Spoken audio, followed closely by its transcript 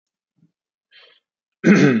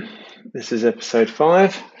This is episode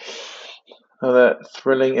 5. Another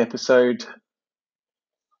thrilling episode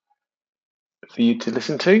for you to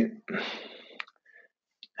listen to.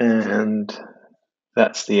 And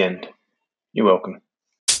that's the end. You're welcome.